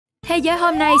Thế giới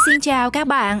hôm nay xin chào các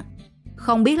bạn.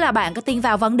 Không biết là bạn có tin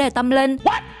vào vấn đề tâm linh?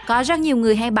 Có rất nhiều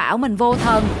người hay bảo mình vô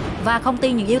thần và không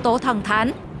tin những yếu tố thần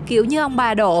thánh, kiểu như ông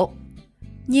bà Độ.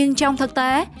 Nhưng trong thực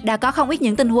tế, đã có không ít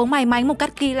những tình huống may mắn một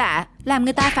cách kỳ lạ, làm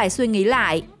người ta phải suy nghĩ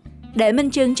lại. Để minh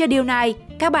chứng cho điều này,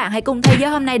 các bạn hãy cùng thế giới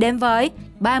hôm nay đến với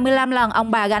 35 lần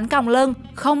ông bà gánh còng lưng,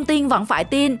 không tin vẫn phải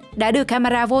tin, đã được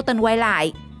camera vô tình quay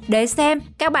lại. Để xem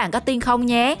các bạn có tin không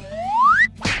nhé.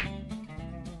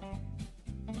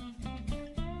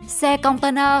 Xe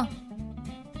container.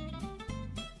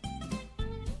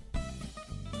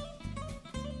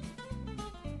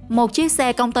 Một chiếc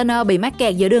xe container bị mắc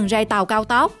kẹt giữa đường ray tàu cao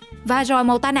tốc và rồi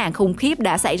một tai nạn khủng khiếp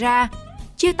đã xảy ra.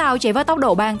 Chiếc tàu chạy với tốc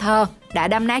độ bàn thờ đã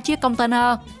đâm nát chiếc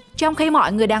container. Trong khi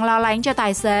mọi người đang lo lắng cho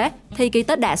tài xế thì kỳ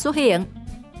tích đã xuất hiện.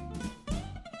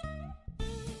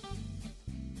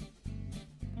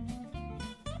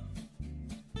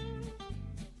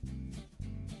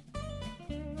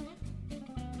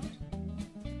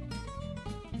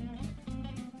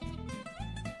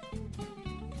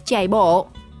 Chạy bộ.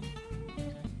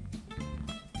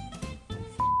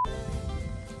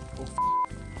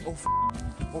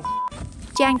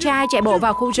 Chàng trai chạy bộ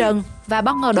vào khu rừng và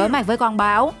bất ngờ đối mặt với con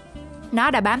báo.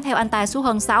 Nó đã bám theo anh ta suốt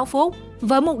hơn 6 phút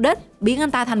với mục đích biến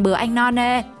anh ta thành bữa ăn no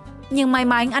nê. Nhưng may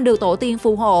mắn anh được tổ tiên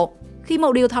phù hộ khi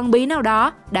một điều thần bí nào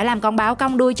đó đã làm con báo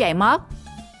cong đuôi chạy mất.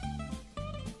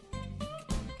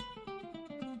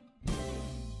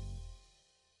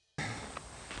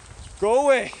 Go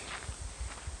away.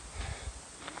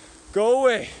 Go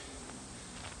away.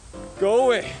 Go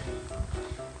away.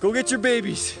 Go get your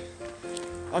babies.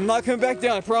 I'm not coming back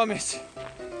down, I promise.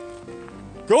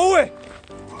 Go away.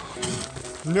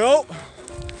 No.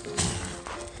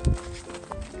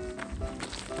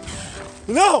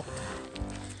 No.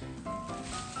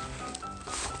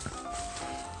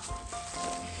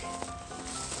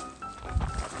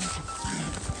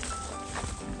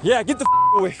 Yeah, get the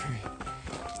away from me.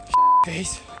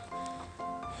 Face.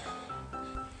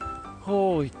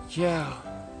 Holy cow.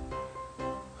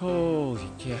 Holy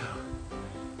cow.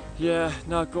 Yeah,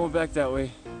 not going back that way.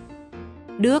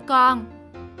 Đứa con.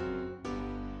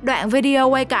 Đoạn video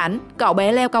quay cảnh cậu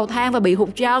bé leo cầu thang và bị hụt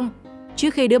chân.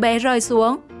 Trước khi đứa bé rơi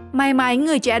xuống, may mắn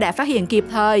người cha đã phát hiện kịp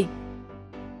thời.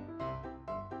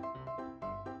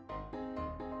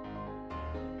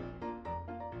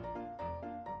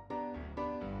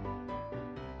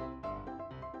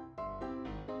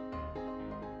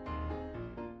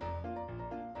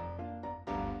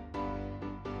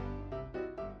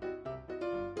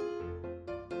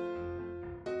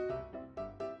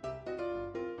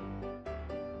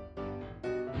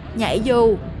 Nhảy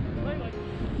dù.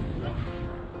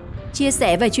 Chia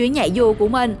sẻ về chuyến nhảy dù của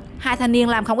mình, hai thanh niên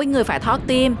làm không ít người phải thót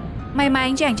tim. May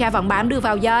mắn chàng trai vẫn bám được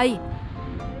vào dây.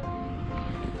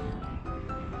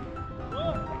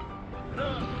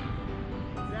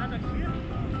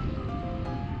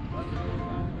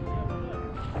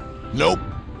 Nope.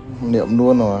 Niệm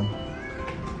luôn rồi.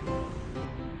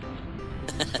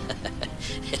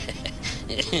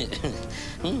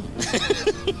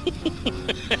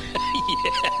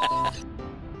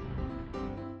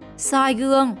 Soi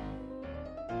gương.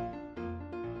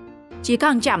 Chỉ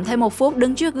cần chậm thêm 1 phút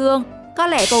đứng trước gương, có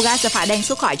lẽ cô gái sẽ phải đen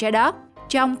xuất khỏi trái đất.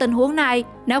 Trong tình huống này,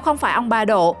 nếu không phải ông bà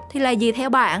Độ thì là gì theo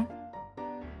bạn?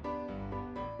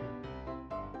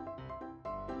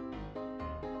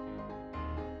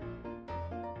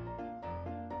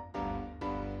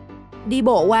 Đi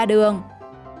bộ qua đường.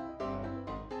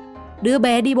 Đứa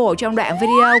bé đi bộ trong đoạn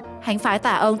video hẳn phải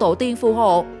tạ ơn tổ tiên phù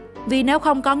hộ, vì nếu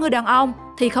không có người đàn ông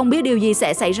thì không biết điều gì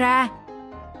sẽ xảy ra.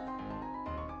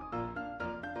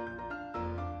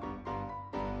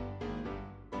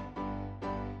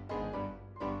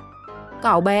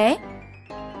 Cậu bé.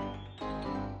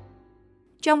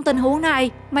 Trong tình huống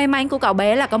này, may mắn của cậu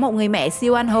bé là có một người mẹ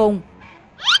siêu anh hùng.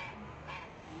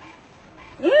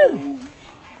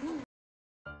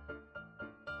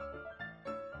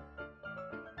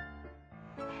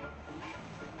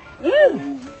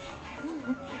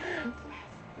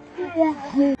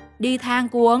 Đi thang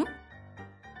cuốn.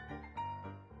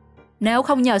 Nếu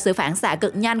không nhờ sự phản xạ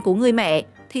cực nhanh của người mẹ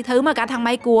thì thứ mà cả thang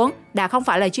máy cuốn đã không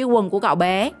phải là chiếc quần của cậu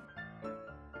bé.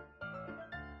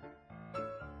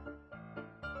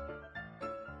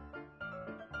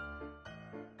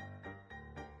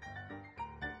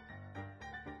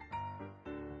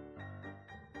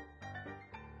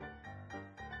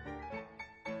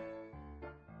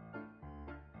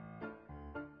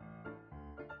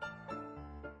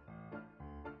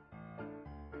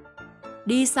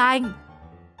 Đi xanh.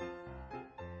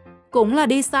 Cũng là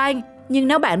đi xanh, nhưng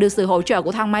nếu bạn được sự hỗ trợ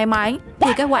của thằng may mắn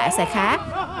thì kết quả sẽ khác.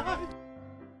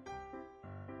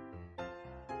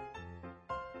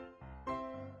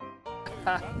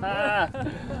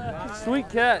 Sweet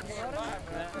catch.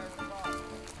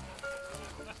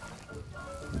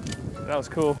 That was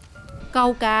cool.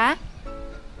 Câu cá.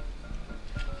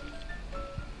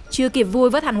 Chưa kịp vui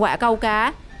với thành quả câu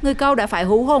cá, người câu đã phải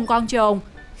hú hồn con trồn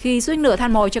khi suýt nữa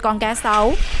thành mồi cho con cá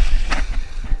sấu.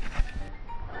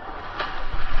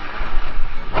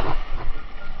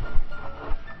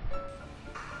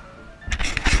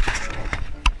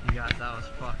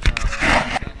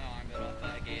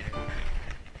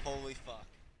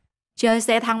 Chơi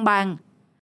xe thăng bằng.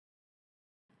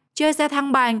 Chơi xe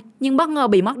thăng bằng nhưng bất ngờ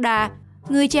bị mất đà.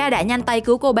 Người cha đã nhanh tay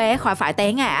cứu cô bé khỏi phải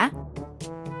té ngã.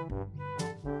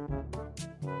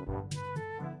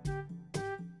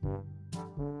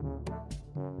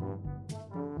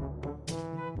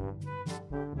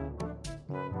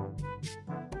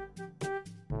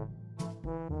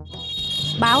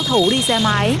 Báo thủ đi xe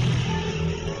máy.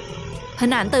 Hình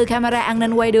ảnh từ camera an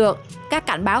ninh quay được các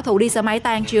cảnh báo thủ đi xe máy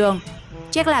tan trường.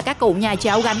 Chắc là các cụ nhà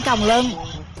cháu gánh còng lưng.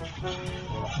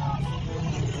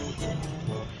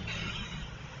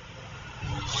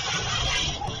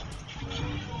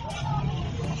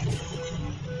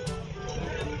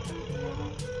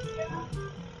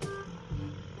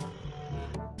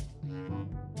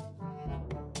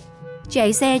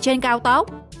 Chạy xe trên cao tốc.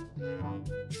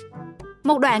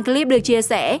 Một đoạn clip được chia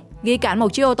sẻ ghi cảnh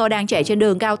một chiếc ô tô đang chạy trên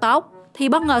đường cao tốc thì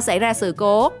bất ngờ xảy ra sự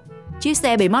cố. Chiếc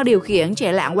xe bị mất điều khiển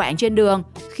chạy lạng quạng trên đường,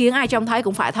 khiến ai trông thấy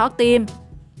cũng phải thót tim.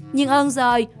 Nhưng ơn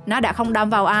giời, nó đã không đâm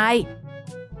vào ai.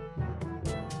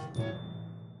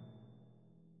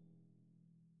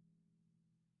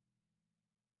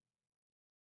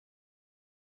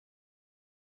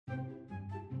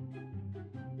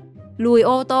 Lùi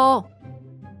ô tô.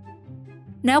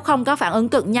 Nếu không có phản ứng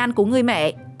cực nhanh của người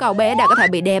mẹ, cậu bé đã có thể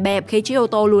bị đè bẹp khi chiếc ô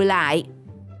tô lùi lại.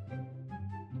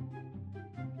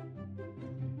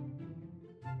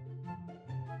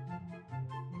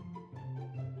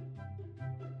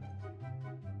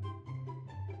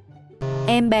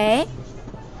 Em bé.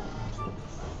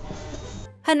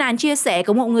 Hình ảnh chia sẻ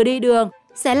của một người đi đường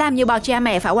sẽ làm nhiều bậc cha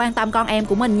mẹ phải quan tâm con em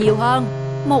của mình nhiều hơn.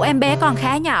 Một em bé còn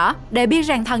khá nhỏ để biết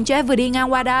rằng thần chết vừa đi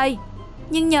ngang qua đây.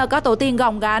 Nhưng nhờ có tổ tiên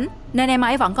gồng gánh nên em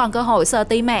ấy vẫn còn cơ hội sờ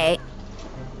tí mẹ.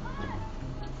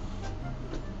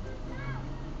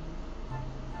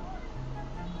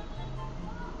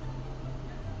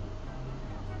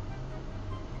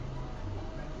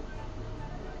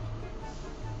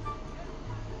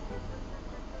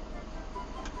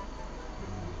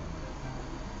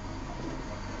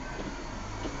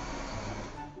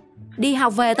 Đi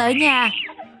học về tới nhà.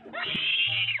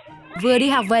 Vừa đi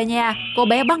học về nhà, cô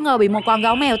bé bất ngờ bị một con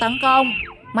gấu mèo tấn công.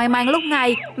 May mắn lúc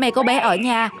này mẹ cô bé ở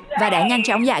nhà và đã nhanh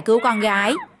chóng giải cứu con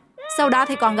gái. Sau đó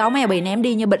thì con gấu mèo bị ném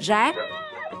đi như bịch rác.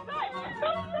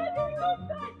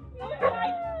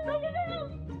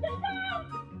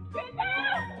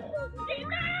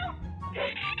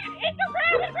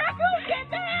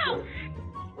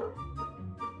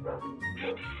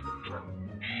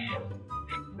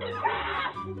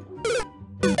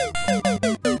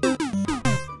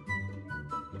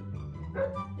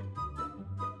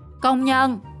 Công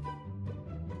nhân.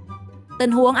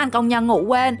 Tình huống anh công nhân ngủ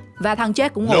quên và thằng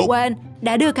chết cũng ngủ quên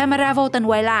đã được camera vô tình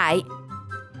quay lại.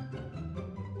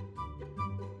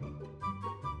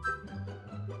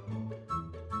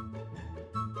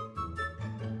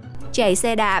 Chạy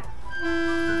xe đạp.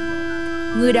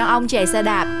 Người đàn ông chạy xe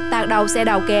đạp tạt đầu xe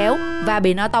đầu kéo và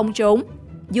bị nó tông trúng.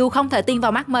 Dù không thể tin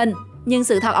vào mắt mình, nhưng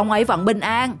sự thật ông ấy vẫn bình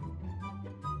an.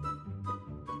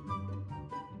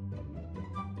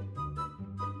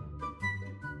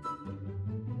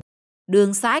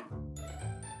 Đường sách.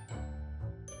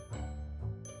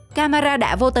 Camera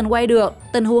đã vô tình quay được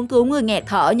tình huống cứu người nghẹt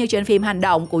thở như trên phim hành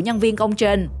động của nhân viên công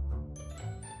trình.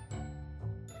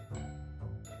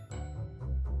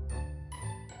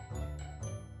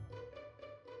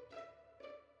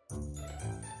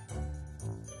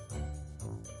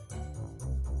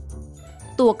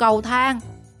 Tùa cầu thang.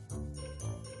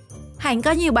 Hẳn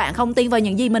có nhiều bạn không tin vào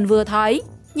những gì mình vừa thấy,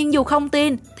 nhưng dù không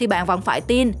tin thì bạn vẫn phải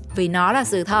tin vì nó là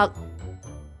sự thật.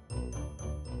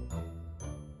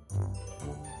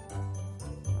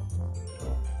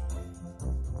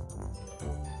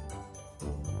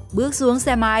 Bước xuống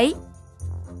xe máy.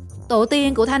 Tổ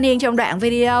tiên của thanh niên trong đoạn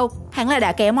video hẳn là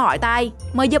đã kéo mỏi tay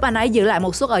mới giúp anh ấy giữ lại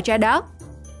một suất ở trái đất.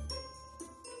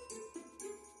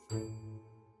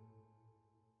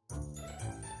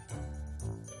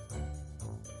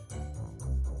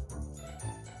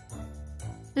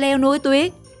 Leo núi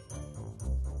tuyết.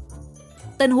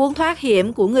 Tình huống thoát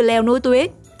hiểm của người leo núi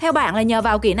tuyết theo bạn là nhờ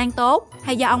vào kỹ năng tốt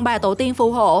hay do ông bà tổ tiên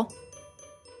phù hộ?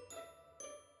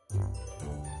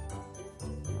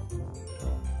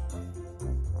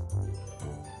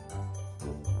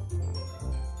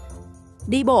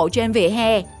 Đi bộ trên vỉa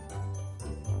hè.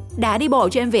 Đã đi bộ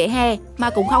trên vỉa hè mà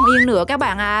cũng không yên nữa các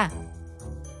bạn à.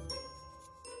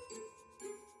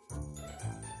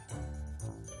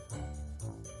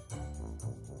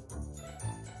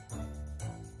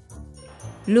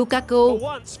 Lukaku.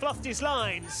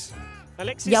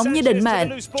 Giống như định mệnh,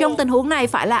 trong tình huống này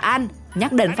phải là anh.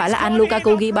 Nhất định phải là anh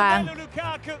Lukaku ghi bàn.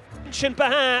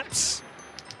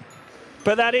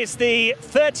 But that is the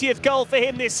 30th goal for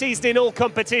him this season in all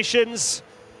competitions.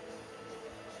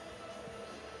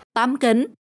 Tấm kính.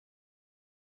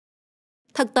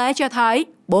 Thực tế cho thấy,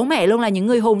 bố mẹ luôn là những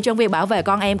người hùng trong việc bảo vệ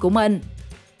con em của mình.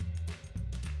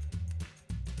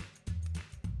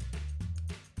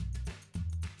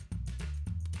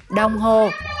 Đồng hồ.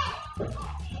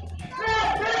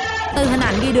 Từ hình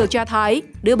ảnh ghi được cho thấy,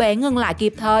 đứa bé ngừng lại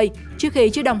kịp thời trước khi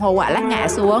chiếc đồng hồ quả lắc ngã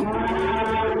xuống.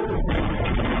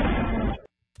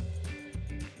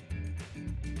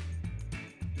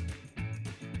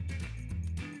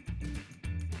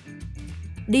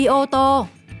 Đi ô tô.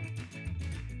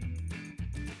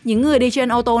 Những người đi trên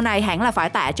ô tô này hẳn là phải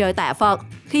tạ trời tạ Phật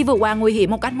khi vượt qua nguy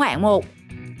hiểm một cách ngoạn mục.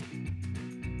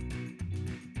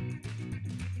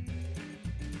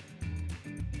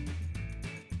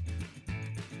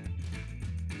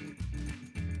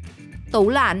 Tủ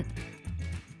lạnh.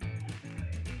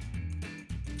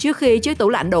 Trước khi chiếc tủ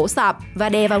lạnh đổ sập và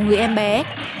đè vào người em bé,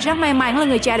 rất may mắn là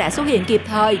người cha đã xuất hiện kịp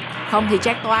thời, không thì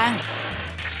chắc toang.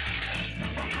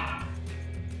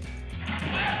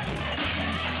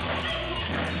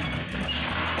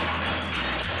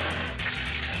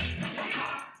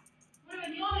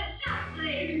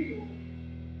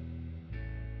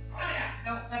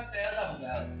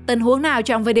 Tình huống nào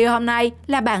trong video hôm nay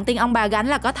là bạn tin ông bà Gánh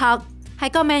là có thật? Hãy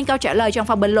comment câu trả lời trong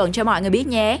phần bình luận cho mọi người biết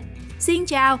nhé. Xin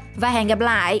chào và hẹn gặp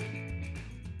lại!